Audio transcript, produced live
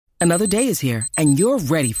Another day is here, and you're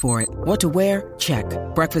ready for it. What to wear? Check.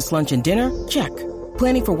 Breakfast, lunch, and dinner? Check.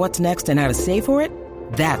 Planning for what's next and how to save for it?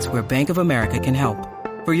 That's where Bank of America can help.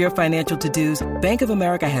 For your financial to-dos, Bank of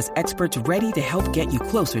America has experts ready to help get you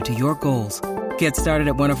closer to your goals. Get started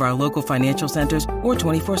at one of our local financial centers or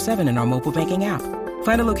 24/7 in our mobile banking app.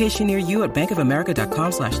 Find a location near you at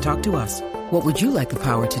bankofamerica.com/talktous. What would you like the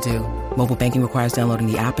power to do? Mobile banking requires downloading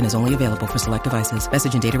the app and is only available for select devices.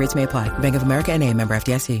 Message and data rates may apply. Bank of America N.A., member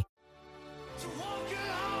FDIC.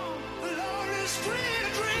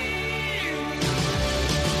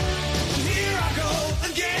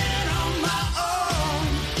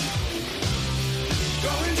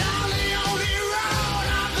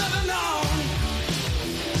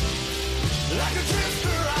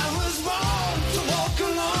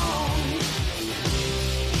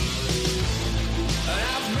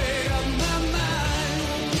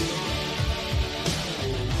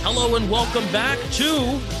 Hello and welcome back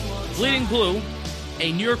to Bleeding Blue,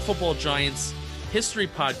 a New York Football Giants history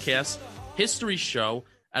podcast, history show.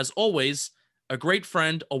 As always, a great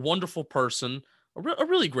friend, a wonderful person, a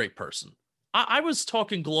really great person. I was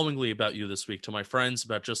talking glowingly about you this week to my friends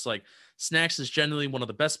about just like Snacks is genuinely one of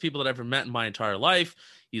the best people that I've ever met in my entire life.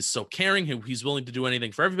 He's so caring. He's willing to do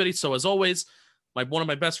anything for everybody. So as always, one of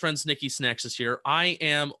my best friends, Nicky Snacks, is here. I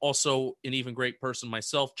am also an even great person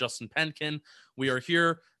myself, Justin Penkin. We are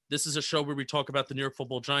here. This is a show where we talk about the New York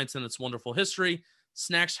Football Giants and its wonderful history.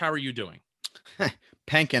 Snacks, how are you doing?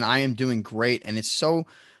 Penkin, I am doing great. And it's so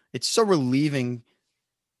relieving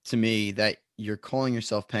to me that you're calling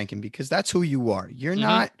yourself Penkin because that's who you are. You're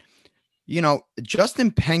not,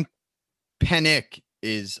 Justin Pennick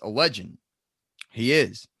is a legend. He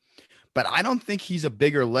is. But I don't think he's a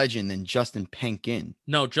bigger legend than Justin Penkin.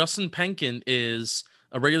 No, Justin Penkin is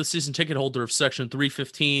a regular season ticket holder of Section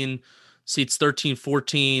 315, seats 13,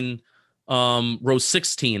 14, row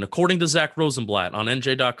 16, according to Zach Rosenblatt on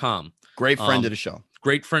NJ.com. Great friend of the show.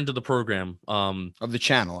 Great friend of the program. Of the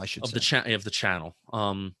channel, I should say. Of the channel.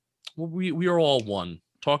 We are all one.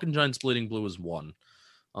 Talking Giants Bleeding Blue is one.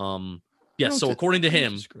 So according to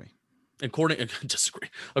him,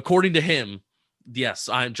 according to him, yes,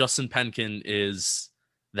 Justin Penkin is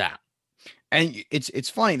that. And it's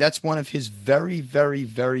funny. That's one of his very, very,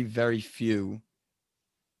 very, very few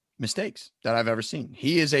mistakes that I've ever seen.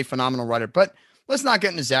 He is a phenomenal writer, but let's not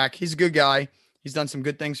get into Zach. He's a good guy. He's done some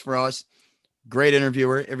good things for us. Great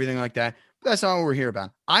interviewer, everything like that. But that's not what we're here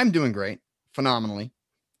about. I'm doing great, phenomenally.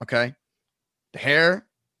 Okay. The hair,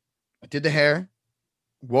 I did the hair,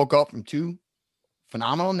 woke up from 2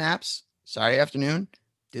 phenomenal naps Saturday afternoon,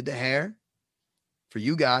 did the hair for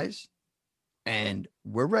you guys, and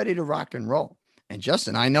we're ready to rock and roll. And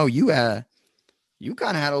Justin, I know you kind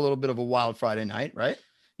of had a little bit of a wild Friday night, right?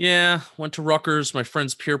 Yeah, went to Rutgers. My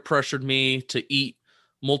friends peer pressured me to eat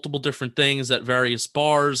multiple different things at various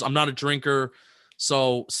bars. I'm not a drinker,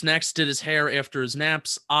 so Snacks did his hair after his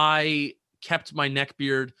naps. I kept my neck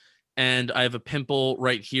beard, and I have a pimple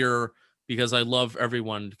right here because I love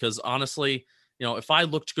everyone. Because honestly, if I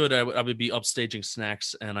looked good, I would be upstaging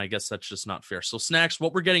Snacks, and I guess that's just not fair. So Snacks,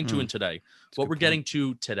 what we're getting to today,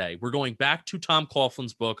 we're going back to Tom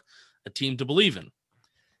Coughlin's book, A Team to Believe In.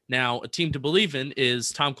 Now, A Team to Believe In is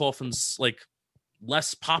Tom Coughlin's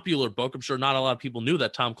less popular book. I'm sure not a lot of people knew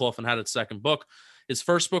that Tom Coughlin had its second book. His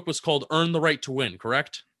first book was called Earn the Right to Win,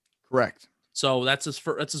 correct? Correct. So that's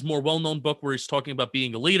his more well-known book where he's talking about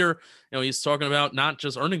being a leader. He's talking about not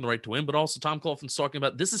just earning the right to win, but also Tom Coughlin's talking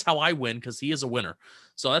about this is how I win because he is a winner.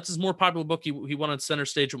 So that's his more popular book. He won on center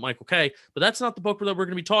stage with Michael Kay, but that's not the book that we're going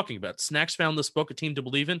to be talking about. Snacks found this book, A Team to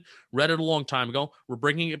Believe In, read it a long time ago. We're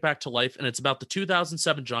bringing it back to life, and it's about the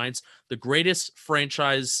 2007 Giants, the greatest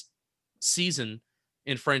franchise season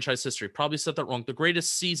in franchise history. Probably said that wrong. The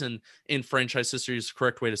greatest season in franchise history is the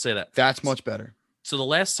correct way to say that. That's much better. So the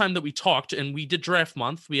last time that we talked, and we did draft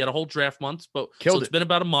month, we had a whole draft month, but it's been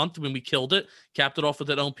about a month when we killed it, capped it off with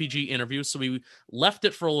that LPG interview. So we left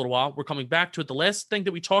it for a little while. We're coming back to it. The last thing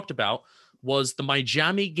that we talked about was the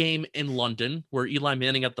Miami game in London, where Eli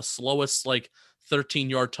Manning had the slowest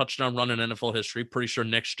 13-yard touchdown run in NFL history. Pretty sure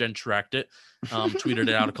Next Gen tracked it, tweeted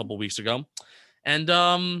it out a couple weeks ago. And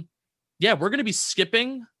we're going to be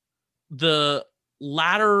skipping the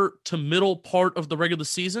latter to middle part of the regular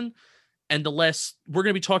season. And we're going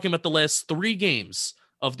to be talking about the last 3 games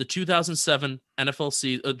of the 2007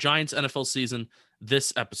 Giants NFL season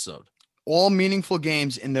this episode. All meaningful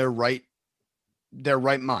games in their right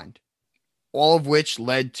mind, all of which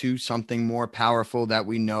led to something more powerful that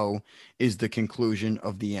we know is the conclusion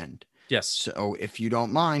of the end. Yes. So if you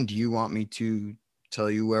don't mind, do you want me to tell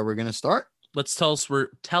you where we're going to start?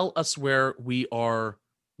 Tell us where we are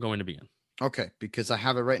going to begin. Okay, because I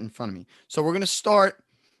have it right in front of me. So we're going to start.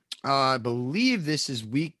 I believe this is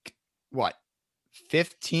week what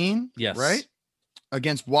 15, right? Yes.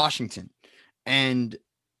 Against Washington, and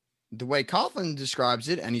the way Coughlin describes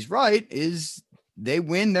it, and he's right, is they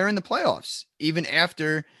win. They're in the playoffs, even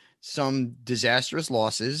after some disastrous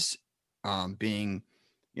losses, being,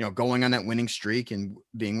 going on that winning streak and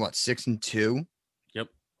being what 6-2. Yep.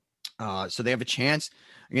 So they have a chance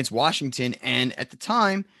against Washington. And at the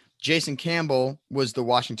time, Jason Campbell was the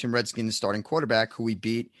Washington Redskins starting quarterback who we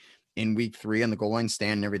beat in week 3 on the goal line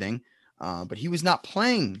stand and everything. But he was not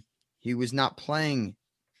playing. He was not playing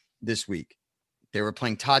this week. They were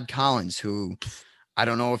playing Todd Collins, who I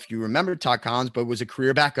don't know if you remember Todd Collins, but was a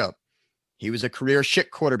career backup. He was a career shit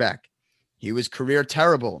quarterback. He was career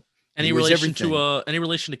terrible. Any relation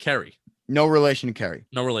to Kerry? No relation to Kerry.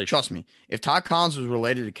 No relation. Trust me. If Todd Collins was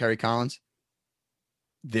related to Kerry Collins,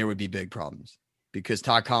 there would be big problems because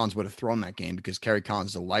Todd Collins would have thrown that game because Kerry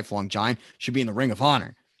Collins is a lifelong Giant, should be in the Ring of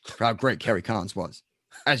Honor for how great Kerry Collins was.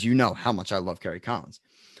 As you know, how much I love Kerry Collins.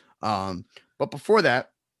 But before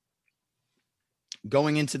that,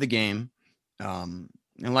 going into the game, and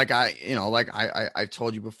I've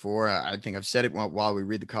told you before, I think I've said it while we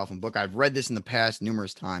read the Coughlin book. I've read this in the past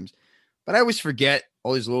numerous times, but I always forget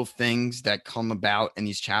all these little things that come about in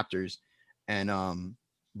these chapters. And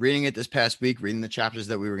reading it this past week, reading the chapters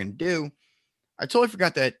that we were going to do, I totally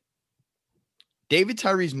forgot that David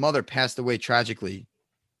Tyree's mother passed away tragically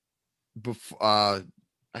before,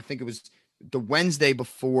 I think it was the Wednesday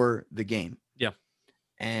before the game. Yeah.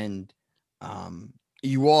 And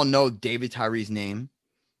you all know David Tyree's name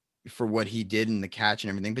for what he did in the catch and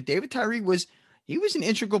everything. But David Tyree was an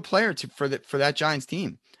integral player for that Giants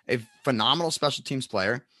team, a phenomenal special teams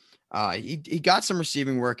player. He got some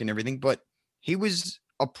receiving work and everything, but he was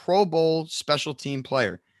a Pro Bowl special team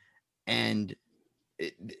player. And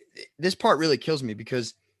this part really kills me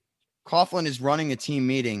because Coughlin is running a team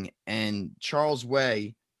meeting and Charles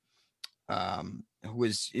Way, who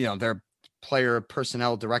is, their player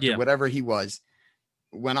personnel director, whatever he was,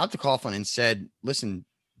 went out to Coughlin and said, listen,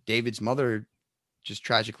 David's mother just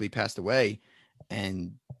tragically passed away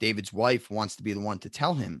and David's wife wants to be the one to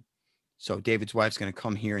tell him. So David's wife's going to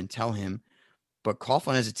come here and tell him, but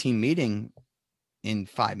Coughlin has a team meeting in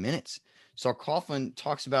 5 minutes. So Coughlin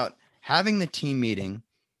talks about having the team meeting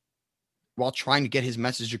while trying to get his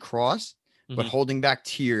message across, but holding back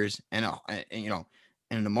tears and an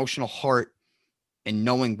emotional heart and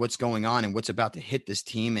knowing what's going on and what's about to hit this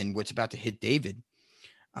team and what's about to hit David.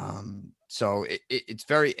 So it's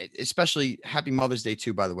very, especially happy Mother's Day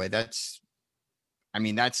too, by the way. That's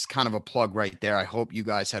kind of a plug right there. I hope you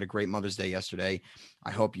guys had a great Mother's Day yesterday.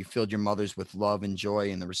 I hope you filled your mothers with love and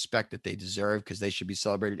joy and the respect that they deserve, because they should be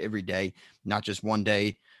celebrated every day, not just one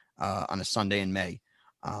day on a Sunday in May.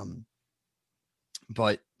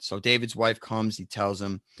 But so David's wife comes, he tells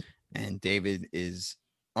him, and David is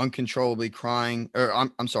uncontrollably crying, or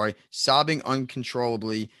I'm sorry, sobbing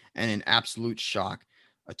uncontrollably and in absolute shock.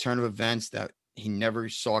 A turn of events that he never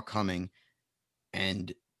saw coming,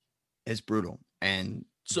 and it's brutal. And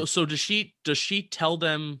so does she tell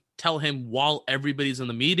him while everybody's in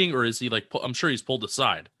the meeting, or is he like, I'm sure he's pulled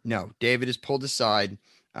aside? No, David is pulled aside.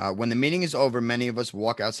 When the meeting is over, many of us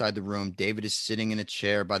walk outside the room. David is sitting in a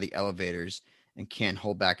chair by the elevators and can't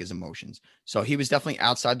hold back his emotions. So he was definitely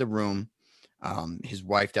outside the room. His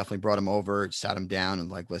wife definitely brought him over, sat him down, and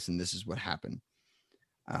like, listen, this is what happened.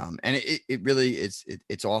 And it really is,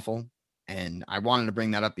 it's awful. And I wanted to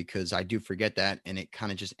bring that up because I do forget that. And it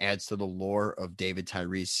kind of just adds to the lore of David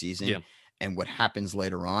Tyree's season and what happens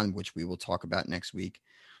later on, which we will talk about next week.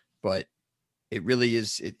 But it really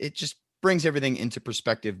is, it just brings everything into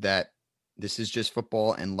perspective that this is just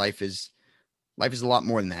football and life is a lot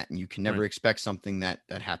more than that. And you can never expect something that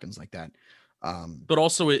happens like that. But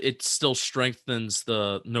also it still strengthens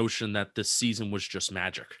the notion that this season was just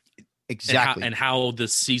magic. Exactly. And how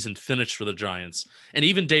this season finished for the Giants, and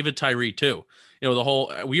even David Tyree too. The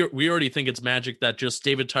whole, we already think it's magic that just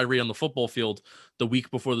David Tyree on the football field the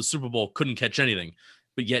week before the Super Bowl couldn't catch anything,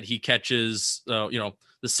 but yet he catches, the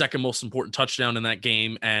second most important touchdown in that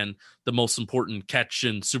game and the most important catch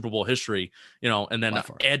in Super Bowl history, and then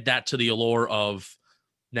add that to the allure of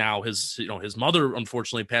now his mother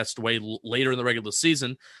unfortunately passed away later in the regular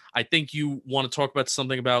season. I think you want to talk about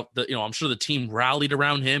something about I'm sure the team rallied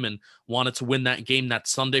around him and wanted to win that game that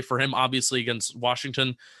Sunday for him, obviously against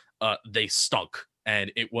Washington. They stunk.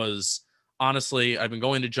 And it was, honestly, I've been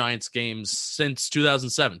going to Giants games since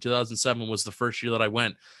 2007. 2007 was the first year that I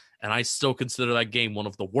went. And I still consider that game one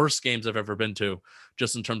of the worst games I've ever been to,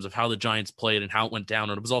 just in terms of how the Giants played and how it went down.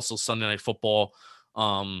 And it was also Sunday Night Football,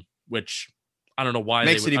 which I don't know why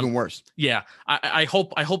Makes it even worse. Yeah, I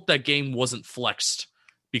hope that game wasn't flexed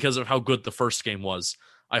because of how good the first game was.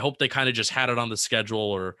 I hope they kind of just had it on the schedule,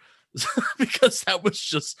 or because that was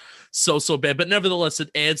just so bad. But nevertheless, it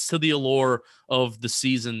adds to the allure of the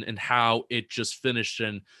season and how it just finished.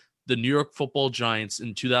 And the New York Football Giants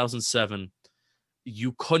in 2007,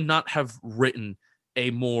 you could not have written a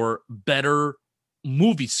more better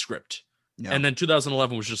movie script. No. And then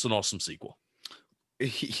 2011 was just an awesome sequel.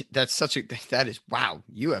 That is, wow.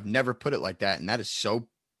 You have never put it like that. And that is so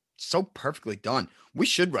perfectly done. We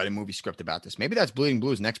should write a movie script about this. Maybe that's Bleeding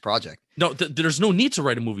Blue's next project. No, there's no need to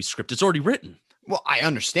write a movie script. It's already written. Well, I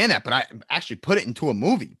understand that, but I actually put it into a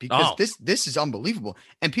movie because this is unbelievable.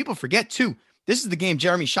 And people forget too, this is the game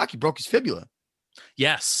Jeremy Shockey broke his fibula.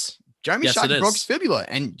 Yes. Jeremy Shockey broke his fibula,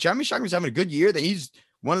 and Jeremy Shockey was having a good year. That he's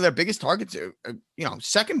one of their biggest targets,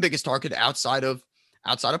 second biggest target outside of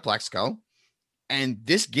Plaxico. And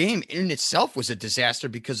this game in itself was a disaster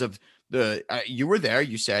because of you were there,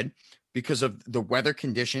 you said, because of the weather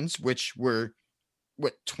conditions, which were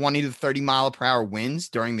 20 to 30 mile per hour winds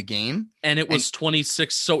during the game. And it was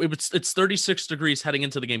 26. So it's 36 degrees heading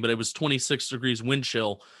into the game, but it was 26 degrees wind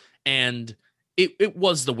chill. And it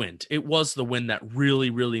was the wind. It was the wind that really,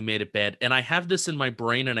 really made it bad. And I have this in my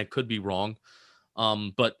brain, and I could be wrong.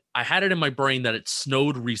 But I had it in my brain that it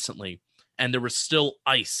snowed recently and there was still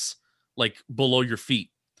ice like below your feet.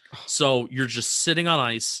 So you're just sitting on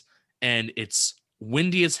ice and it's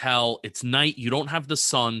windy as hell. It's night. You don't have the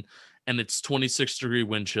sun and it's 26 degree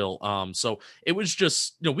wind chill. So it was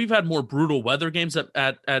just, we've had more brutal weather games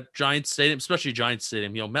at Giants Stadium, especially Giants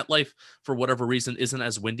Stadium. MetLife, for whatever reason, isn't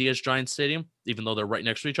as windy as Giants Stadium, even though they're right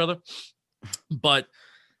next to each other. But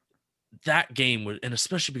that game was, and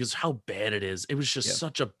especially because of how bad it is, it was just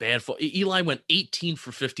such a bad fall. Eli went 18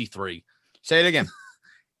 for 53. Say it again.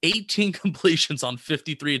 18 completions on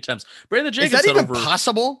 53 attempts. Brandon Jacobs is that even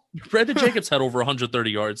possible? Brandon Jacobs had over 130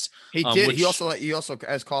 yards. He did. He also,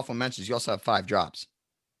 as Coughlin mentions, he also had 5 drops.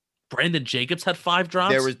 Brandon Jacobs had 5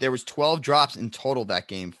 drops. There was 12 drops in total that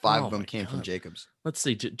game. 5 of them came from Jacobs. Let's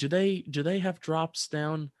see. Do they have drops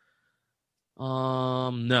down?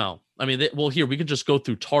 No. I mean, here we can just go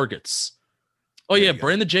through targets. Oh yeah,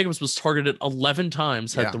 Brandon Jacobs was targeted 11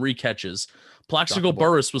 times, had 3 catches. Plaxico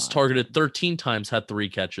Burress was targeted 13 times, had 3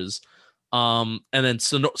 catches. And then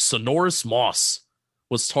Sonoris Moss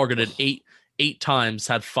was targeted 8 times,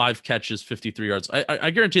 had 5 catches, 53 yards. I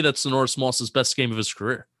guarantee that's Sonoris Moss's best game of his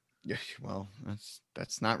career. Yeah, well,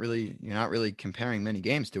 that's not really, you're not really comparing many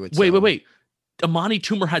games to it. Wait. Amani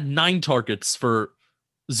Toomer had 9 targets for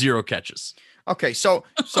 0 catches. Okay, so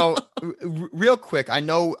real quick, I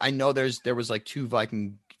know there was like 2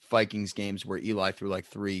 Vikings games where Eli threw like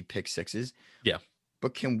 3 pick sixes. Yeah.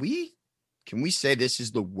 But can we say this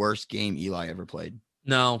is the worst game Eli ever played?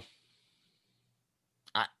 No.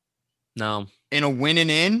 No. In a win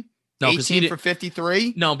and in? No, 18 for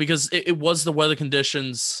 53? No, because it was the weather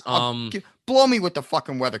conditions. Blow me with the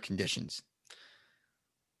fucking weather conditions.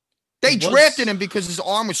 They drafted him because his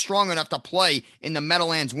arm was strong enough to play in the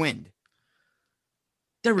Meadowlands wind.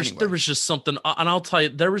 There was just something, and I'll tell you,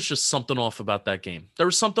 there was just something off about that game. There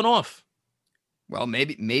was something off. Well,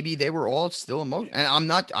 maybe they were all still emotional. And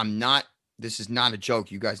I'm not, this is not a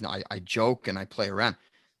joke. You guys know I joke and I play around.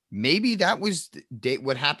 Maybe that was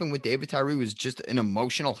what happened with David Tyree was just an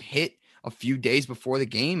emotional hit a few days before the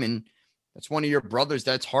game. And that's one of your brothers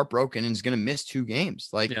that's heartbroken and is going to miss 2 games.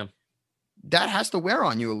 That has to wear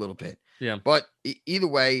on you a little bit. Yeah. But either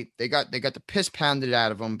way, they got the piss pounded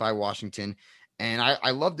out of them by Washington. And I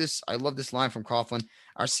love this. I love this line from Coughlin.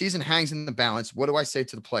 Our season hangs in the balance. What do I say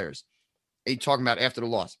to the players? Are you talking about after the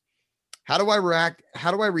loss? How do I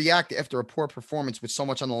react after a poor performance with so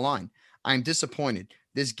much on the line? I am disappointed.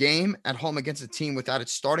 This game at home against a team without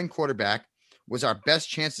its starting quarterback was our best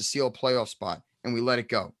chance to seal a playoff spot, and we let it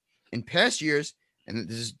go. In past years, and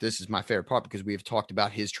this is my favorite part because we have talked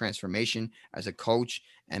about his transformation as a coach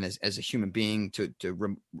and as a human being to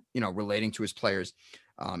relating to his players.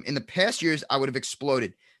 In the past years, I would have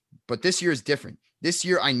exploded, but this year is different. This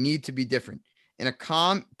year, I need to be different. In a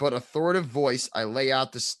calm but authoritative voice, I lay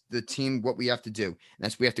out the team what we have to do. And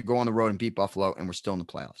that's we have to go on the road and beat Buffalo, and we're still in the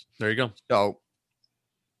playoffs. There you go. So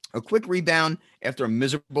a quick rebound after a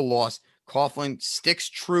miserable loss. Coughlin sticks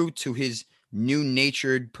true to his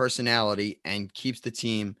new-natured personality and keeps the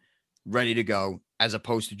team ready to go as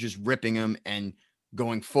opposed to just ripping them and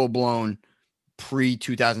going full-blown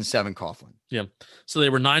pre-2007 Coughlin. Yeah. So they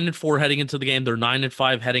were 9-4 heading into the game. They're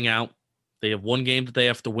 9-5 heading out. They have 1 game that they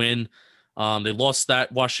have to win. They lost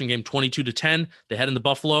that Washington game 22-10. They head into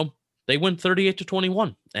Buffalo. They win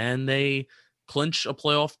 38-21, and they clinch a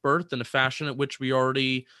playoff berth in a fashion at which we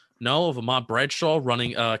already No, of Ahmad Bradshaw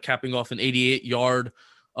running, capping off an 88-yard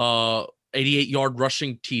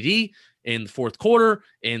rushing TD in the fourth quarter,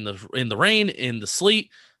 in the rain, in the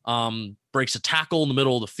sleet. Breaks a tackle in the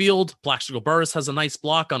middle of the field. Plaxico Burress has a nice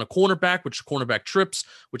block on a cornerback, which cornerback trips,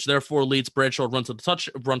 which therefore leads Bradshaw run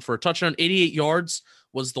for a touchdown. 88 yards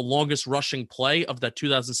was the longest rushing play of that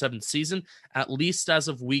 2007 season, at least as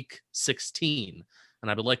of week 16. And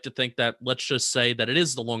I would like to think that, let's just say that it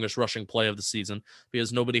is the longest rushing play of the season,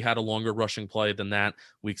 because nobody had a longer rushing play than that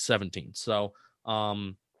week 17. So,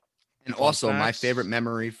 and also my favorite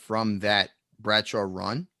memory from that Bradshaw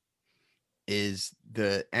run is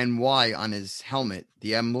the NY on his helmet.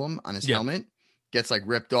 The emblem on his helmet gets like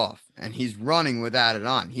ripped off, and he's running without it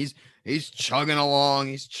on. He's chugging along.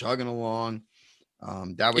 He's chugging along.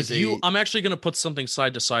 That was I'm actually going to put something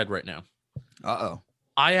side to side right now.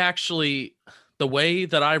 I actually, the way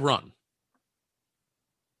that I run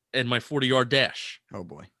in my 40-yard dash. Oh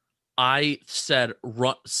boy. I said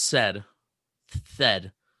run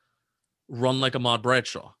like Ahmad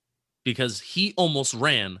Bradshaw, because he almost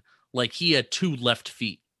ran like he had two left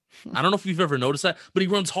feet. I don't know if you've ever noticed that, but he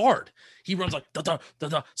runs hard. He runs like da da da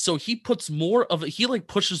da. So he puts more of it. He like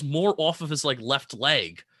pushes more off of his like left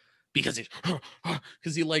leg, because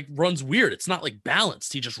he like runs weird. It's not like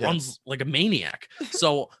balanced. He just runs like a maniac.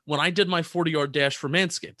 So when I did my 40-yard dash for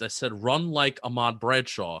Manscaped, I said, run like Ahmad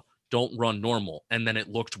Bradshaw, don't run normal. And then it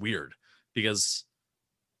looked weird, because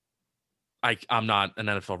I'm not an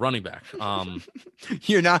NFL running back.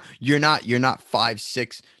 You're not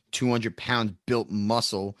 5'6", 200 pounds built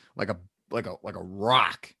muscle like a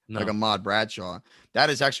rock, like Ahmad Bradshaw. That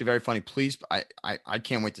is actually very funny. Please, I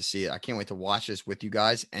can't wait to see it. I can't wait to watch this with you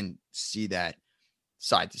guys and see that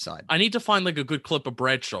side to side. I need to find like a good clip of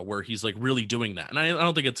Bradshaw where he's like really doing that, and I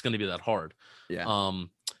don't think it's going to be that hard. Yeah.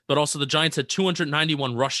 But also the Giants had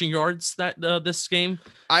 291 rushing yards that this game.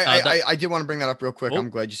 I did want to bring that up real quick. I'm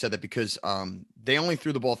glad you said that, because they only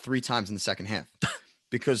threw the ball 3 times in the second half.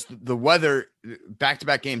 Because the weather,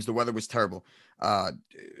 back-to-back games, the weather was terrible.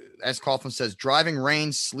 As Coughlin says, driving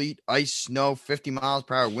rain, sleet, ice, snow, 50 miles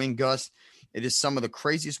per hour wind gusts. It is some of the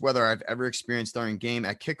craziest weather I've ever experienced during game.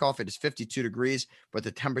 At kickoff, it is 52 degrees, but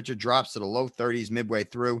the temperature drops to the low 30s midway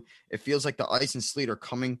through. It feels like the ice and sleet are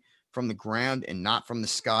coming from the ground and not from the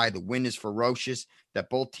sky. The wind is ferocious, that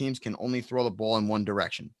both teams can only throw the ball in one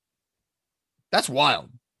direction. That's wild.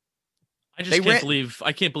 I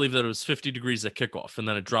can't believe that it was 50 degrees at kickoff and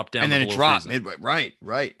then it dropped down. And then it dropped midway.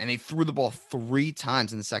 Right. And they threw the ball 3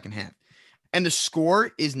 times in the second half. And the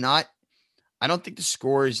score is not, I don't think the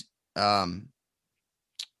score is an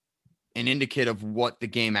indicator of what the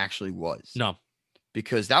game actually was. No.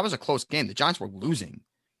 Because that was a close game. The Giants were losing.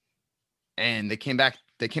 And they came back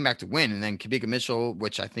to win. And then Kavika Mitchell,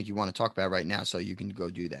 which I think you want to talk about right now, so you can go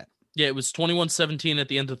do that. Yeah, it was 21-17 at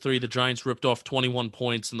the end of 3. The Giants ripped off 21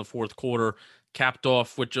 points in the fourth quarter, capped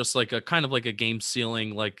off with just like a kind of like a game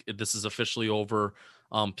ceiling, like this is officially over,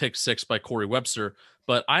 pick 6 by Corey Webster.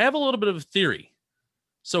 But I have a little bit of a theory.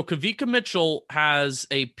 So Kavika Mitchell has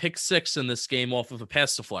a pick 6 in this game off of a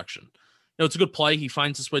pass deflection. You know, it's a good play. He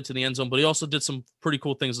finds his way to the end zone, but he also did some pretty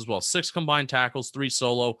cool things as well. 6 combined tackles, 3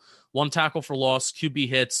 solo, 1 tackle for loss, QB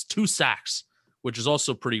hits, 2 sacks, which is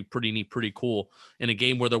also pretty neat, pretty cool. In a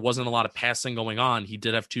game where there wasn't a lot of passing going on, he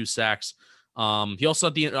did have 2 sacks. He also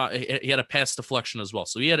had he had a pass deflection as well.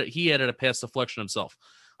 So he added a pass deflection himself.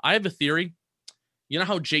 I have a theory. You know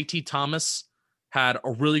how JT Thomas had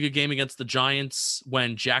a really good game against the Giants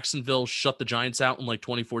when Jacksonville shut the Giants out in like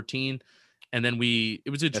 2014, and then it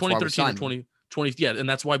was in 2013 or 2020. Yeah, and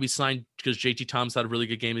that's why we signed, because JT Thomas had a really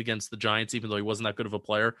good game against the Giants, even though he wasn't that good of a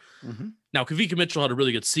player. Mm-hmm. Now Kavika Mitchell had a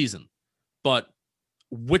really good season. But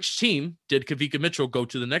which team did Kavika Mitchell go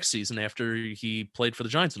to the next season after he played for the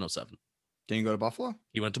Giants in 2007? Didn't he go to Buffalo?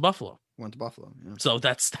 He went to Buffalo. Yeah. So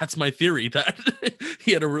that's my theory, that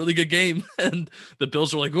he had a really good game, and the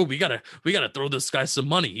Bills were like, "Oh, we gotta throw this guy some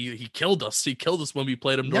money. He killed us. He killed us when we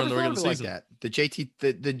played him during the regular season." Like that.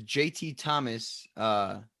 The JT Thomas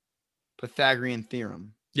Pythagorean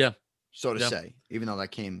theorem. Yeah. So to say, even though that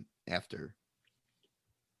came after,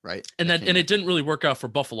 right? And it didn't really work out for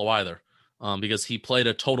Buffalo either. Because he played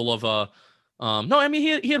a total of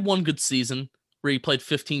he had one good season where he played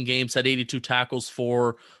 15 games, had 82 tackles,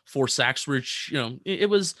 4 sacks, which, it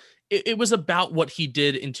was about what he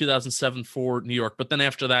did in 2007 for New York. But then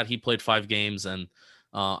after that, he played 5 games, and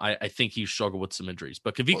I think he struggled with some injuries.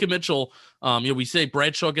 But Kavika Mitchell, we say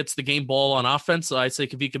Bradshaw gets the game ball on offense. So I say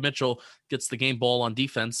Kavika Mitchell gets the game ball on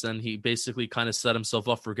defense, and he basically kind of set himself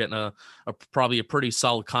up for getting probably a pretty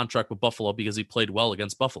solid contract with Buffalo, because he played well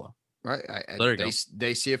against Buffalo. Right. There you go.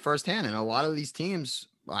 They see it firsthand. And a lot of these teams,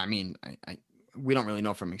 I mean, we don't really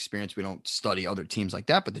know from experience. We don't study other teams like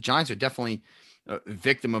that, but the Giants are definitely a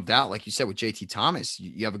victim of that. Like you said, with JT Thomas,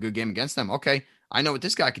 you have a good game against them. Okay, I know what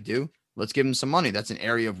this guy could do. Let's give him some money. That's an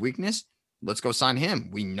area of weakness. Let's go sign him.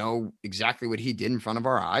 We know exactly what he did in front of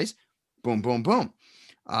our eyes. Boom, boom, boom.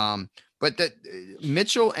 But that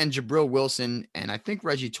Mitchell and Jabril Wilson, and I think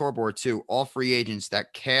Reggie Torbor too, all free agents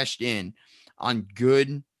that cashed in on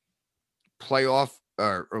good playoff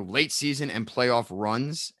or late season and playoff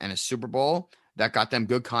runs and a Super Bowl that got them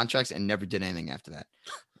good contracts and never did anything after that.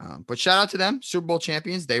 But shout out to them, Super Bowl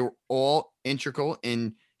champions. They were all integral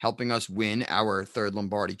in helping us win our third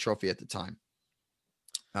Lombardi trophy at the time.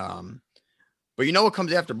 But you know what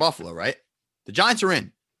comes after Buffalo, right? The Giants are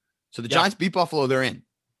in. So the Giants beat Buffalo. They're in.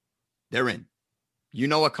 They're in. You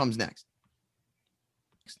know what comes next.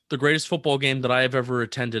 The greatest football game that I have ever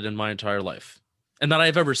attended in my entire life and that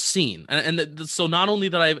I've ever seen. So not only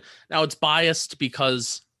that now it's biased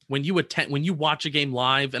because when you watch a game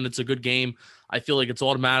live and it's a good game, I feel like it's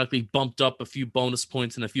automatically bumped up a few bonus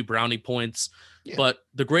points and a few brownie points. Yeah. But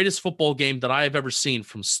the greatest football game that I have ever seen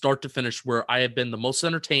from start to finish, where I have been the most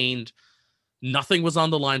entertained, nothing was on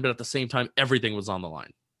the line, but at the same time, everything was on the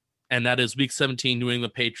line. And that is Week 17, New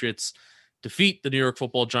England Patriots defeat the New York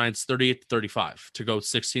Football Giants 38-35 to go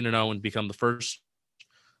 16-0 and become the first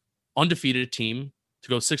undefeated team to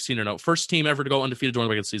go 16-0. First team ever to go undefeated during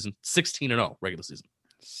the regular season, 16-0 regular season.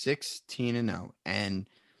 16-0. And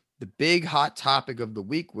the big hot topic of the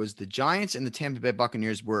week was the Giants and the Tampa Bay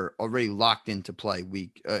Buccaneers were already locked into play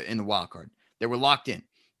in the wild card. They were locked in.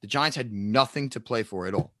 The Giants had nothing to play for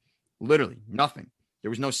at all. Literally nothing. There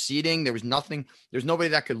was no seeding. There was nothing. There's nobody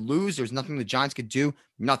that could lose. There's nothing the Giants could do.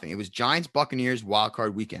 Nothing. It was Giants, Buccaneers, wild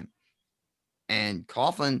card weekend. And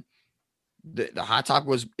Coughlin, the hot topic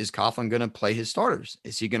was, is Coughlin going to play his starters?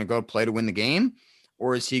 Is he going to go play to win the game?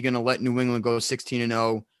 Or is he going to let New England go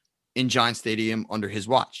 16-0 in Giant Stadium under his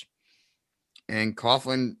watch? And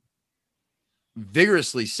Coughlin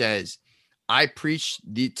vigorously says, I preach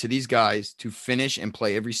to these guys to finish and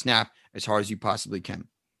play every snap as hard as you possibly can.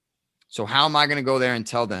 So how am I going to go there and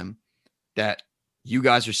tell them that you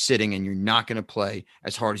guys are sitting and you're not going to play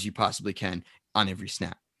as hard as you possibly can on every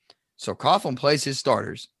snap? So Coughlin plays his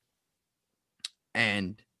starters.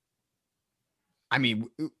 And I mean,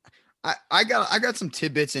 I got some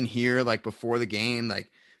tidbits in here, like before the game,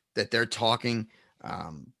 like that they're talking.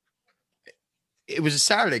 It was a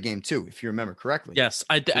Saturday game too, if you remember correctly. Yes.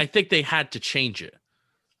 I think they had to change it.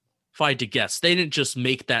 If I had to guess, they didn't just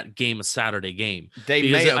make that game a Saturday game.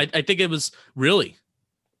 I think it was really.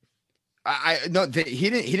 He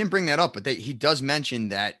didn't bring that up, but he does mention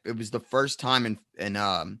that it was the first time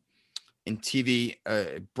in TV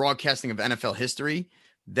broadcasting of NFL history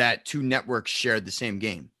that two networks shared the same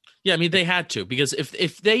game. Yeah, I mean they had to, because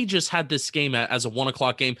if they just had this game as a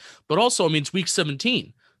 1:00 game, but also I mean it's Week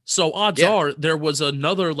 17. So odds are there was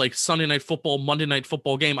another like Sunday Night Football, Monday Night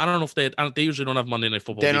Football game. I don't know if they usually don't have Monday Night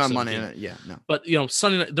Football. They don't have Monday Night. Yeah, no. But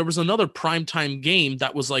Sunday night, there was another primetime game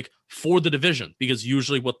that was like for the division, because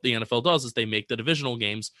usually what the NFL does is they make the divisional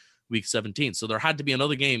games Week 17. So there had to be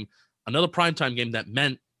another game, another primetime game that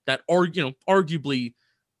meant that, or arguably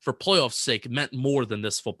for playoffs' sake, meant more than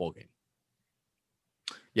this football game.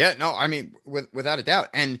 Yeah, no, I mean, without a doubt.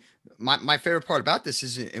 And my favorite part about this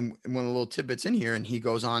is in one of the little tidbits in here, and he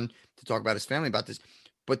goes on to talk about his family about this,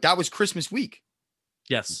 but that was Christmas week.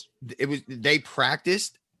 Yes. They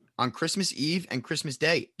practiced on Christmas Eve and Christmas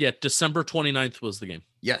Day. Yeah, December 29th was the game.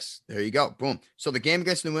 Yes, there you go. Boom. So the game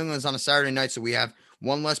against New England is on a Saturday night, so we have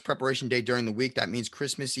one less preparation day during the week. That means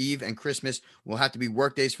Christmas Eve and Christmas will have to be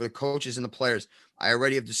work days for the coaches and the players. I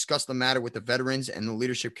already have discussed the matter with the veterans and the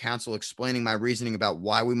leadership council, explaining my reasoning about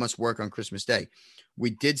why we must work on Christmas Day.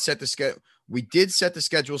 We did set the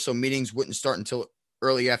schedule so meetings wouldn't start until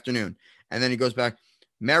early afternoon. And then he goes back,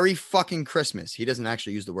 Merry fucking Christmas. He doesn't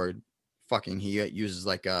actually use the word fucking. He uses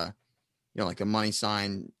like a money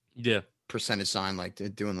sign, percentage sign, like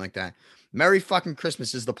doing like that. Merry fucking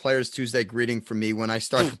Christmas is the Players Tuesday greeting for me when I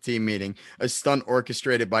start the team meeting, a stunt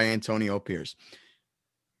orchestrated by Antonio Pierce.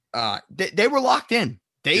 They were locked in.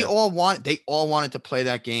 They all wanted to play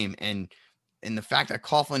that game. And the fact that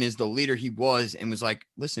Coughlin is the leader he was and was like,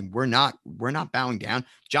 listen, we're not bowing down.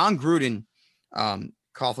 John Gruden,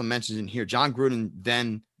 Coughlin mentions in here, John Gruden,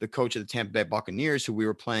 then the coach of the Tampa Bay Buccaneers, who we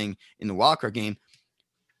were playing in the wildcard game,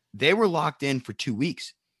 they were locked in for 2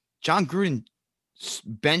 weeks. John Gruden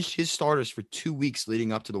benched his starters for 2 weeks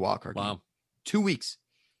leading up to the wildcard game. 2 weeks.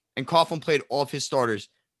 And Coughlin played all of his starters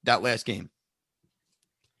that last game.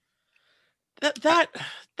 That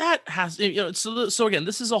has, so again,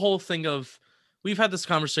 this is a whole thing of, we've had this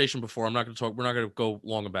conversation before. We're not going to go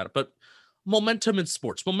long about it, but momentum in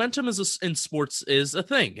sports. Momentum in sports is a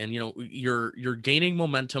thing, and you're gaining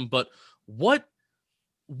momentum. But what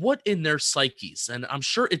in their psyches? And I'm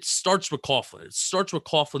sure it starts with Coughlin. It starts with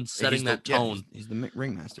Coughlin setting that tone. He's the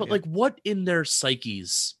ringmaster. But what in their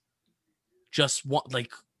psyches just want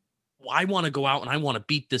I want to go out and I want to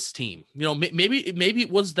beat this team. Maybe it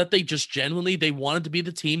was that they just genuinely they wanted to be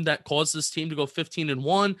the team that caused this team to go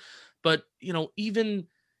 15-1. But even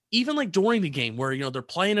during the game where they're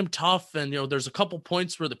playing them tough, and there's a couple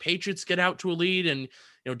points where the Patriots get out to a lead, and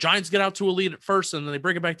Giants get out to a lead at first, and then they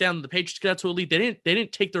bring it back down, and the Patriots get out to a lead. They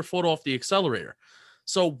didn't take their foot off the accelerator.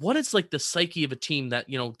 So what is the psyche of a team that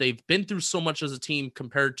they've been through so much as a team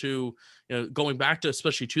compared to going back to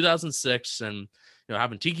especially 2006, and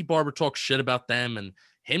having Tiki Barber talk shit about them and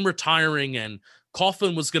him retiring, and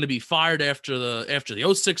Coughlin was going to be fired after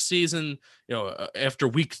the 06 season, after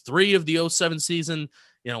week 3 of the 07 season,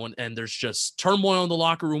 and there's just turmoil in the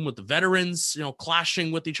locker room with the veterans,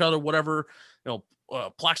 clashing with each other, whatever,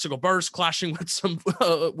 Plaxico Burress clashing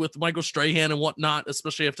with with Michael Strahan and whatnot,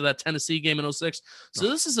 especially after that Tennessee game in 06. So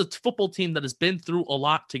this is a football team that has been through a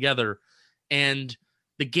lot together, and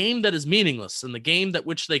the game that is meaningless and the game that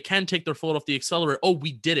which they can take their foot off the accelerator. Oh,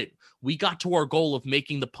 we did it. We got to our goal of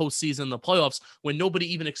making the postseason, the playoffs, when nobody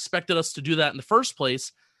even expected us to do that in the first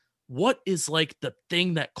place. What is the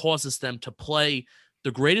thing that causes them to play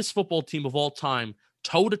the greatest football team of all time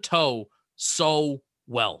toe to toe so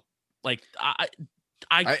well?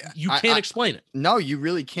 You can't explain it. No, you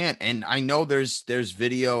really can't. And I know there's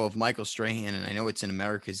video of Michael Strahan, and I know it's in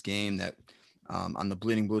America's Game that on the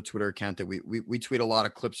Bleeding Blue Twitter account that we tweet a lot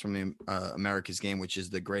of clips from the America's Game, which is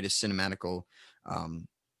the greatest cinematical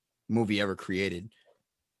movie ever created.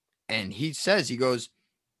 And he goes,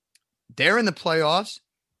 they're in the playoffs.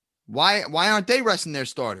 Why aren't they resting their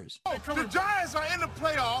starters? The Giants are in the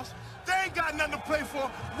playoffs. They ain't got nothing to play for.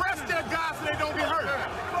 Rest their guys so they don't get hurt.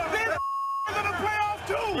 These in the playoffs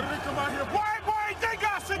too. They come out here. Why ain't they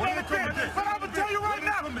got sitting on the bench? But I'm gonna tell you right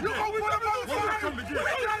now, you go with the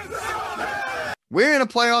motherfucker. We're in the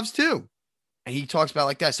playoffs too. And he talks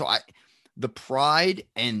about that. So the pride,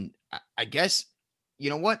 and I guess, you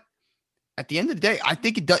know what? At the end of the day, I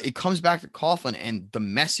think it comes back to Coughlin and the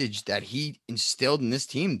message that he instilled in this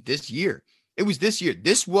team this year. It was this year.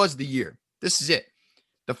 This was the year. This is it.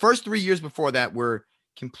 The first 3 years before that were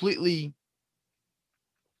completely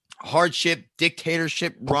hardship,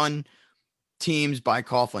 dictatorship run teams by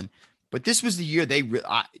Coughlin. But this was the year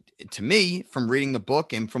to me, from reading the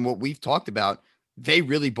book and from what we've talked about, they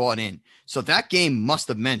really bought in. So that game must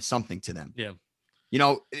have meant something to them. Yeah.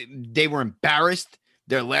 They were embarrassed.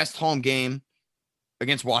 Their last home game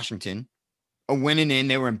against Washington, a winning in,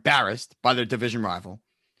 they were embarrassed by their division rival.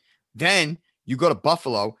 Then you go to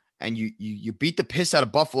Buffalo and you beat the piss out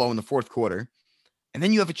of Buffalo in the fourth quarter, and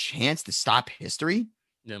then you have a chance to stop history.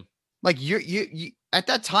 Yeah. You at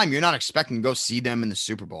that time, you're not expecting to go see them in the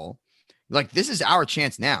Super Bowl. This is our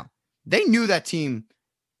chance now. They knew that team,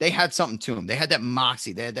 they had something to them. They had that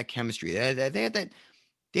moxie, they had that chemistry, they had that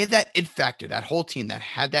it factor, that whole team that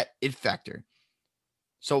had that it factor.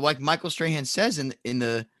 So like Michael Strahan says in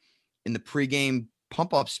the pregame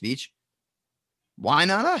pump up speech, why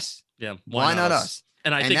not us? Yeah. Why not us?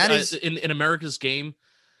 And I think that is in America's Game,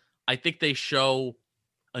 I think they show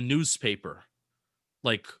a newspaper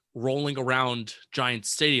rolling around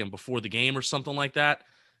Giants Stadium before the game or something like that.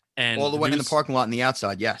 And all the way in the parking lot and the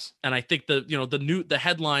outside. Yes. And I think the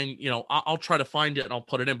headline, I'll try to find it and I'll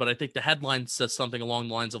put it in, but I think the headline says something along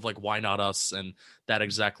the lines of why not us, and that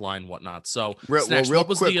exact line, whatnot. So real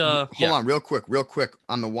quick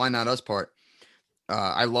on the why not us part.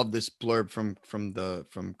 I love this blurb from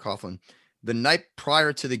Coughlin. The night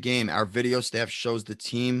prior to the game, our video staff shows the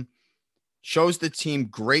team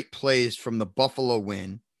great plays from the Buffalo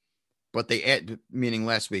win, but they add, meaning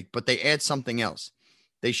last week, but they add something else.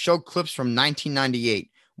 They showed clips from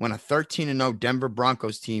 1998 when a 13-0 Denver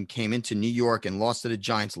Broncos team came into New York and lost to the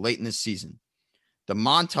Giants late in the season. The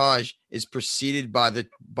montage is preceded by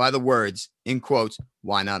the words, in quotes,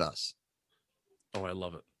 "Why not us?" Oh, I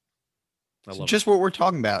love it. Just what we're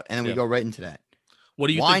talking about, and then we go right into that. What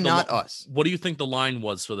do you Why think not us? What do you think the line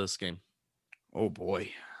was for this game? Oh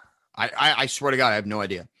boy, I swear to God, I have no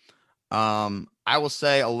idea. I will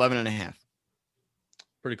say 11.5.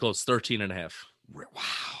 Pretty close, 13.5. Wow.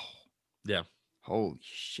 Yeah. Holy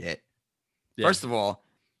shit. Yeah. First of all,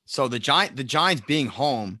 so the Giants being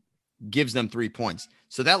home gives them 3 points.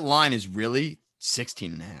 So that line is really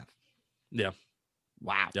 16.5. Yeah.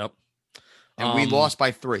 Wow. Yep. And we lost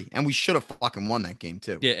by 3. And we should have fucking won that game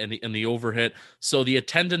too. Yeah, and the overhit. So the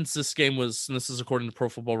attendance this game was, and this is according to Pro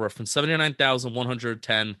Football Reference,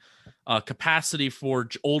 79,110. Capacity for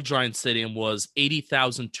Old Giant Stadium was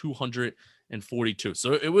 80,242.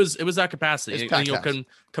 So it was that capacity. And you can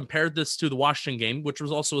compare this to the Washington game, which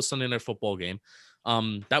was also a Sunday Night Football game.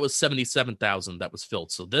 That was 77,000 that was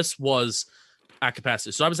filled. So this was at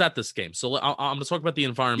capacity. So I was at this game. So I'm going to talk about the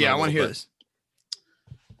environment. Yeah, I want to hear this.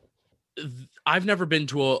 I've never been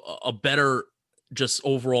to a better just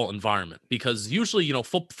overall environment, because usually,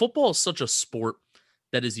 football is such a sport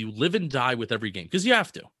that is, you live and die with every game, because you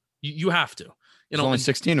have to. You have to. There's only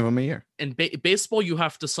 16 of them a year. And baseball, you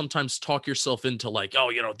have to sometimes talk yourself into like,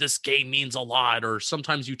 oh, this game means a lot. Or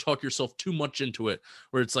sometimes you talk yourself too much into it,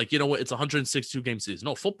 where it's like, it's 162 game season.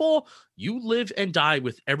 No, football, you live and die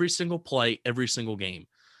with every single play, every single game.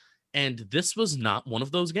 And this was not one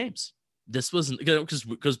of those games. This wasn't,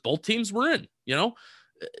 because both teams were in,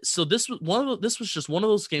 So this was just one of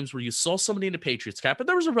those games where you saw somebody in a Patriots cap, and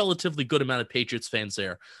there was a relatively good amount of Patriots fans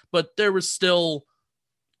there, but there was still,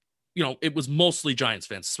 it was mostly Giants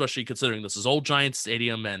fans, especially considering this is Old Giant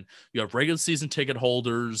Stadium and you have regular season ticket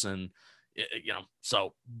holders, and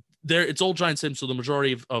so there it's Old Giant Stadium. So the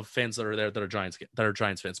majority of fans that are there that are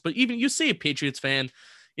Giants fans, but even you see a Patriots fan,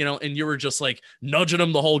 and you were just like nudging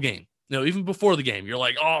them the whole game. Even before the game, you're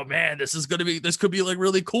like, oh man, this could be like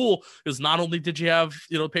really cool, because not only did you have,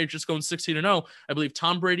 Patriots going 16-0, I believe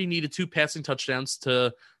Tom Brady needed 2 passing touchdowns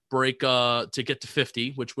to get to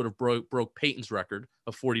 50, which would have broke Peyton's record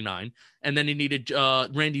of 49. And then he needed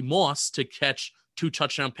Randy Moss to catch 2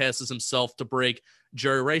 touchdown passes himself to break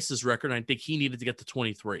Jerry Rice's record. And I think he needed to get to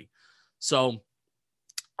 23. So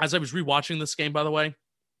as I was rewatching this game, by the way,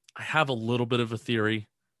 I have a little bit of a theory,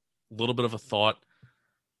 a little bit of a thought.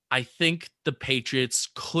 I think the Patriots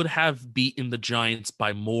could have beaten the Giants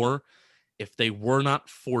by more if they were not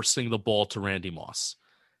forcing the ball to Randy Moss.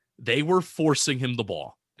 They were forcing him the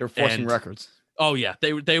ball. They're forcing records. Oh yeah,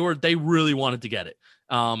 they really wanted to get it.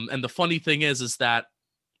 And the funny thing is that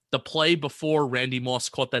the play before Randy Moss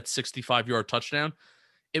caught that 65-yard touchdown,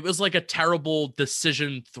 it was like a terrible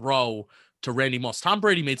decision throw to Randy Moss. Tom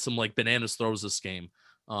Brady made some like bananas throws this game,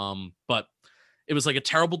 but it was like a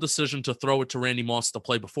terrible decision to throw it to Randy Moss the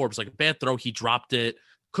play before. It was like a bad throw. He dropped it,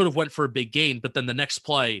 could have went for a big gain, but then the next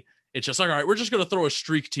play, it's just like, all right, we're just going to throw a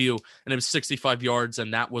streak to you. And it was 65 yards.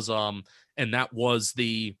 And that was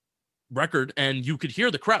the record. And you could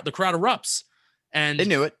hear the crowd erupts. And they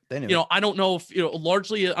knew it. I don't know if,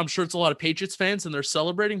 largely, I'm sure it's a lot of Patriots fans and they're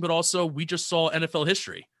celebrating, but also we just saw NFL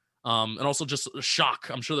history. And also just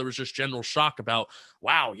shock. I'm sure there was just general shock about,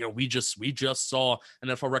 wow, we just saw an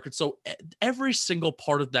NFL record. So every single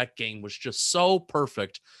part of that game was just so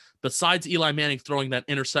perfect. Besides Eli Manning throwing that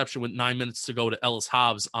interception with 9 minutes to go to Ellis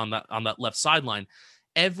Hobbs on that left sideline,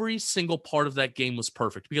 every single part of that game was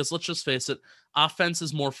perfect, because let's just face it, offense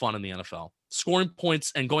is more fun in the NFL. Scoring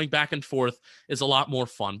points and going back and forth is a lot more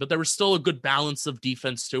fun, but there was still a good balance of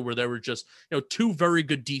defense too, where there were just, 2 very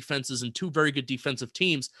good defenses and 2 very good defensive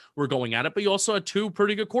teams were going at it, but you also had 2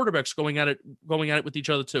 pretty good quarterbacks going at it with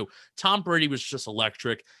each other too. Tom Brady was just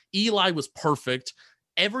electric. Eli was perfect.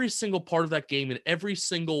 Every single part of that game and every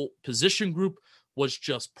single position group was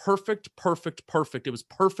just perfect. It was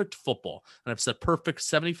perfect football. And I've said perfect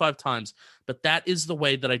 75 times, but that is the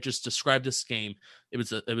way that I just described this game. It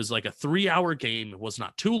was like a 3-hour game. It was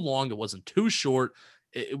not too long. It wasn't too short.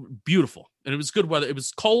 It beautiful. And it was good weather. It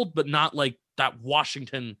was cold, but not like that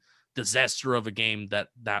Washington disaster of a game that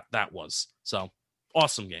was. So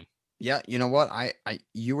awesome game. Yeah. You know what?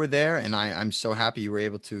 You were there, and I'm so happy you were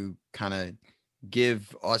able to kind of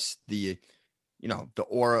give us the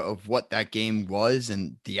aura of what that game was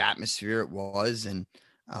and the atmosphere it was. And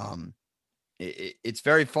it's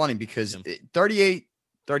very funny because 38-35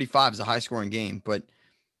 is a high scoring game,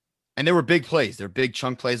 and there were big plays. There were big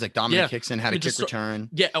chunk plays, like Dominic Hickson had a kick return.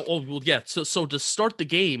 Yeah. Oh, well, yeah. So to start the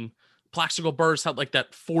game, Plaxico Burress had like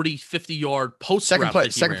that 40-50 yard post second play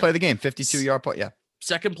of the game, 52-yard putt. Yeah.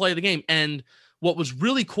 Second play of the game. And what was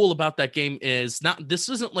really cool about that game is this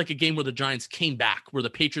isn't like a game where the Giants came back, where the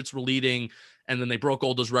Patriots were leading and then they broke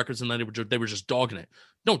all those records and then they were just dogging it.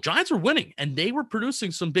 No, Giants were winning and they were producing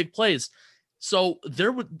some big plays. So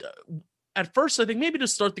there would, at first, I think maybe to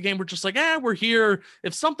start the game, we're just like, we're here.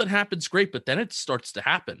 If something happens, great. But then it starts to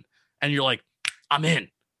happen and you're like, I'm in.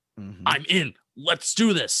 Mm-hmm. I'm in. Let's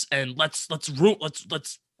do this. And let's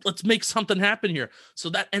make something happen here. So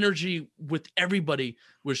that energy with everybody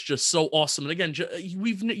was just so awesome. And again,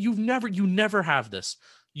 you never have this.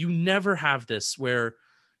 You never have this where,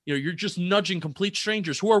 You're just nudging complete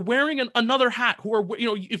strangers who are wearing another hat, who are,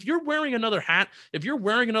 if you're wearing another hat, if you're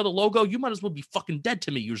wearing another logo, you might as well be fucking dead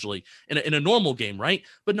to me usually in a normal game, right?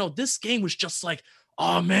 But no, this game was just like,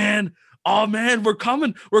 oh man, we're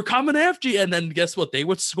coming after you. And then guess what? They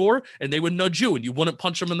would score and they would nudge you and you wouldn't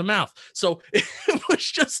punch them in the mouth. So it was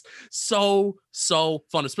just so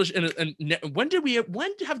fun, especially. And when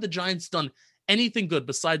have the Giants done anything good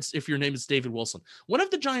besides if your name is David Wilson? When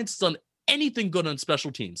have the Giants done anything good on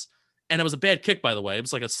special teams? And it was a bad kick, by the way. It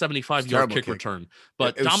was like a 75-yard kick return.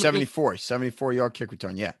 But it was 74-yard kick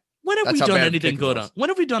return. Yeah. When have we done anything good on? When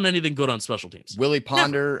have we done anything good on special teams? Willie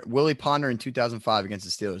Ponder in 2005 against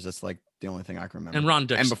the Steelers. That's like the only thing I can remember. And Ron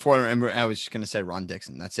Dixon. And before, I was just going to say Ron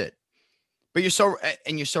Dixon. That's it. But you're so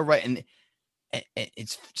right. And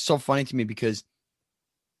it's so funny to me because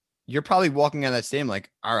you're probably walking out of that stadium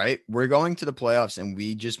like, all right, we're going to the playoffs, and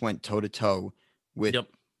we just went toe to toe with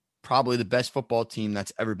probably the best football team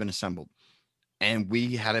that's ever been assembled. And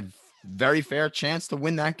we had a very fair chance to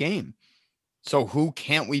win that game. So who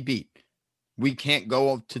can't we beat? We can't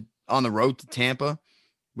go on the road to Tampa.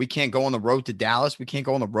 We can't go on the road to Dallas. We can't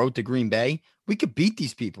go on the road to Green Bay. We could beat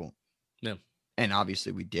these people. Yeah. And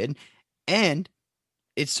obviously we did. And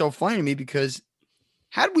it's so funny to me because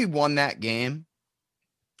had we won that game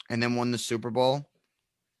and then won the Super Bowl,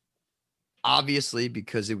 obviously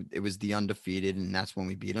because it was the undefeated and that's when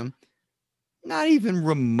we beat them, not even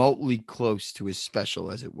remotely close to as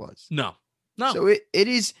special as it was. No. So it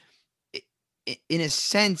is, in a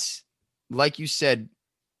sense, like you said,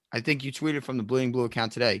 I think you tweeted from the Bleeding Blue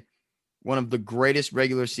account today, one of the greatest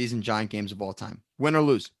regular season Giant games of all time. Win or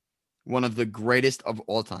lose, one of the greatest of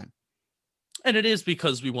all time. And it is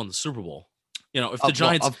because we won the Super Bowl. If the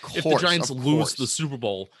Giants lose the Super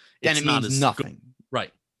Bowl, then it means nothing.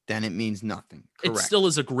 Right. Then it means nothing. Correct. It still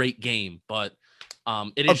is a great game, but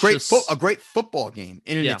it is a great football game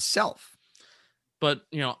in itself. But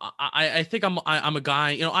I think I'm a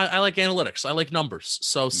guy. I like analytics. I like numbers.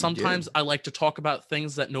 So sometimes I like to talk about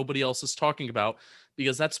things that nobody else is talking about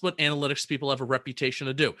because that's what analytics people have a reputation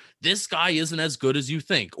to do. This guy isn't as good as you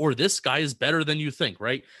think, or this guy is better than you think.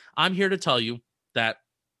 Right? I'm here to tell you that.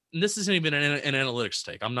 And this isn't even an analytics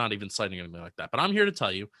take. I'm not even citing anything like that. But I'm here to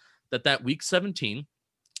tell you that week 17,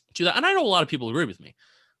 and I know a lot of people agree with me,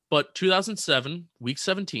 but 2007 week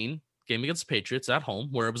 17 game against the Patriots at home,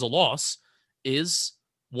 where it was a loss, is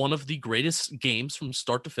one of the greatest games from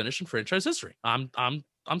start to finish in franchise history. I'm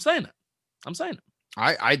saying it. I'm saying it.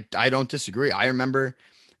 I don't disagree. I remember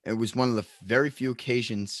it was one of the very few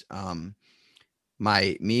occasions.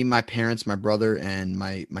 My parents, my brother, and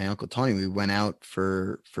my uncle Tony, we went out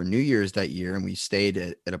for New Year's that year, and we stayed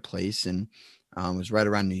at a place, and it was right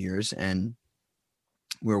around New Year's, and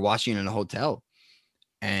we were watching in a hotel,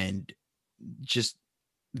 and just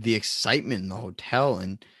the excitement in the hotel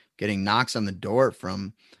and getting knocks on the door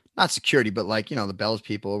from not security, but like, the bells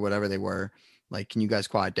people or whatever they were, like, can you guys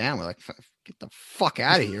quiet down? We're like, get the fuck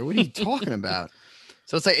out of here. What are you talking about?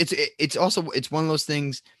 So it's like, it's one of those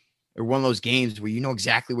things, or one of those games where you know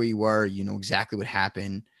exactly where you were, you know exactly what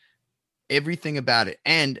happened, everything about it.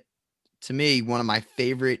 And to me, one of my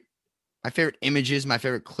favorite images, my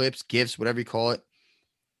favorite clips, GIFs, whatever you call it,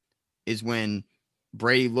 is when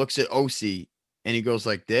Brady looks at OC and he goes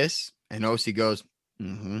like this, and OC goes,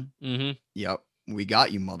 yep, we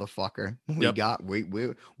got you, motherfucker.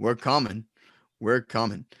 We're coming. We're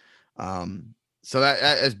coming. So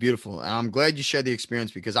that's beautiful. And I'm glad you shared the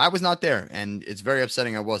experience because I was not there, and it's very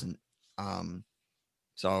upsetting I wasn't.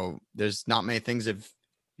 So there's not many things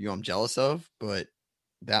I'm jealous of, but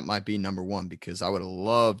that might be number one because I would have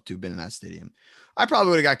loved to have been in that stadium. I probably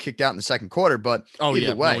would have got kicked out in the second quarter, but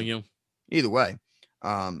either way,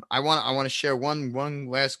 I want to share one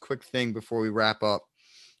last quick thing before we wrap up.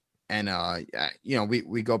 And,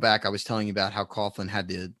 we go back. I was telling you about how Coughlin had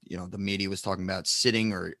the media was talking about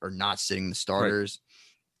sitting or not sitting the starters.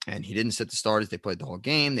 Right. And he didn't sit the starters. They played the whole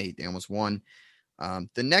game. They almost won.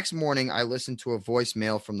 The next morning, I listened to a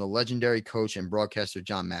voicemail from the legendary coach and broadcaster,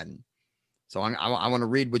 John Madden. So I want to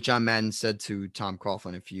read what John Madden said to Tom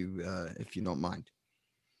Coughlin, if you don't mind.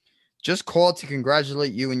 Just called to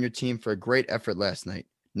congratulate you and your team for a great effort last night.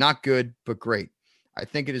 Not good, but great. I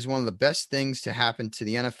think it is one of the best things to happen to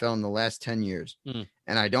the NFL in the last 10 years.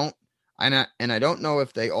 And I don't know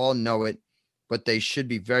if they all know it, but they should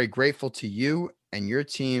be very grateful to you and your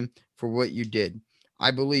team for what you did.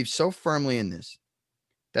 I believe so firmly in this,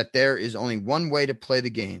 that there is only one way to play the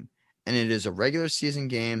game, and it is a regular season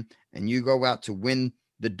game, and you go out to win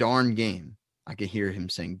the darn game. I could hear him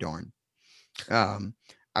saying darn.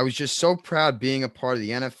 I was just so proud being a part of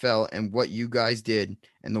the NFL and what you guys did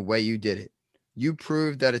and the way you did it. You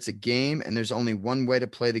proved that it's a game and there's only one way to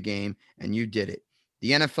play the game, and you did it.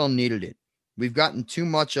 The NFL needed it. We've gotten too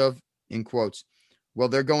much of, in quotes, well,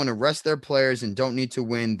 they're going to rest their players and don't need to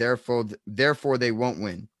win, therefore they won't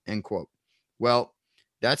win, end quote. Well,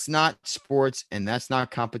 that's not sports and that's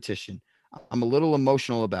not competition. I'm a little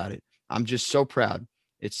emotional about it. I'm just so proud.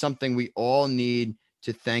 It's something we all need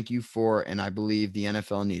to thank you for, and I believe the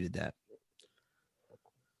NFL needed that.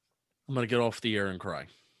 I'm going to get off the air and cry.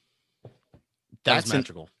 That's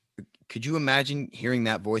magical. Could you imagine hearing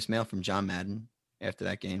that voicemail from John Madden after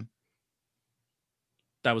that game?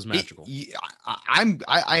 That was magical.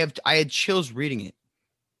 I had chills reading it.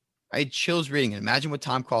 Imagine what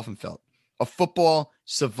Tom Coughlin felt. A football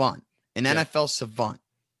savant, an NFL savant,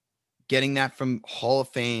 getting that from Hall of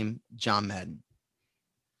Fame John Madden.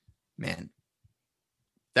 Man,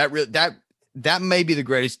 that may be the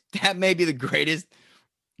greatest. That may be the greatest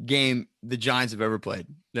game the Giants have ever played.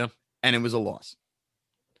 Yeah, and it was a loss.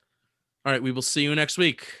 All right, we will see you next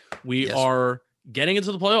week. We are getting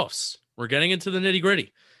into the playoffs. We're getting into the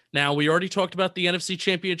nitty-gritty. Now, we already talked about the NFC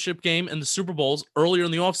Championship game and the Super Bowls earlier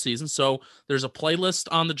in the offseason, so there's a playlist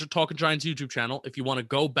on the Talking Giants YouTube channel. If you want to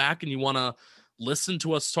go back and you want to listen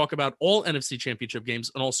to us talk about all NFC Championship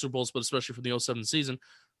games and all Super Bowls, but especially from the 2007 season,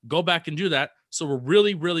 go back and do that. So we're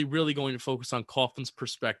really, really, really going to focus on Coughlin's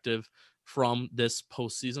perspective from this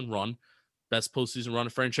postseason run. Best postseason run in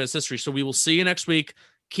franchise history. So we will see you next week.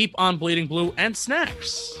 Keep on bleeding blue and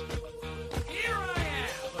snacks. Here I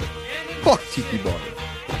am. Fuck Tiki Bar.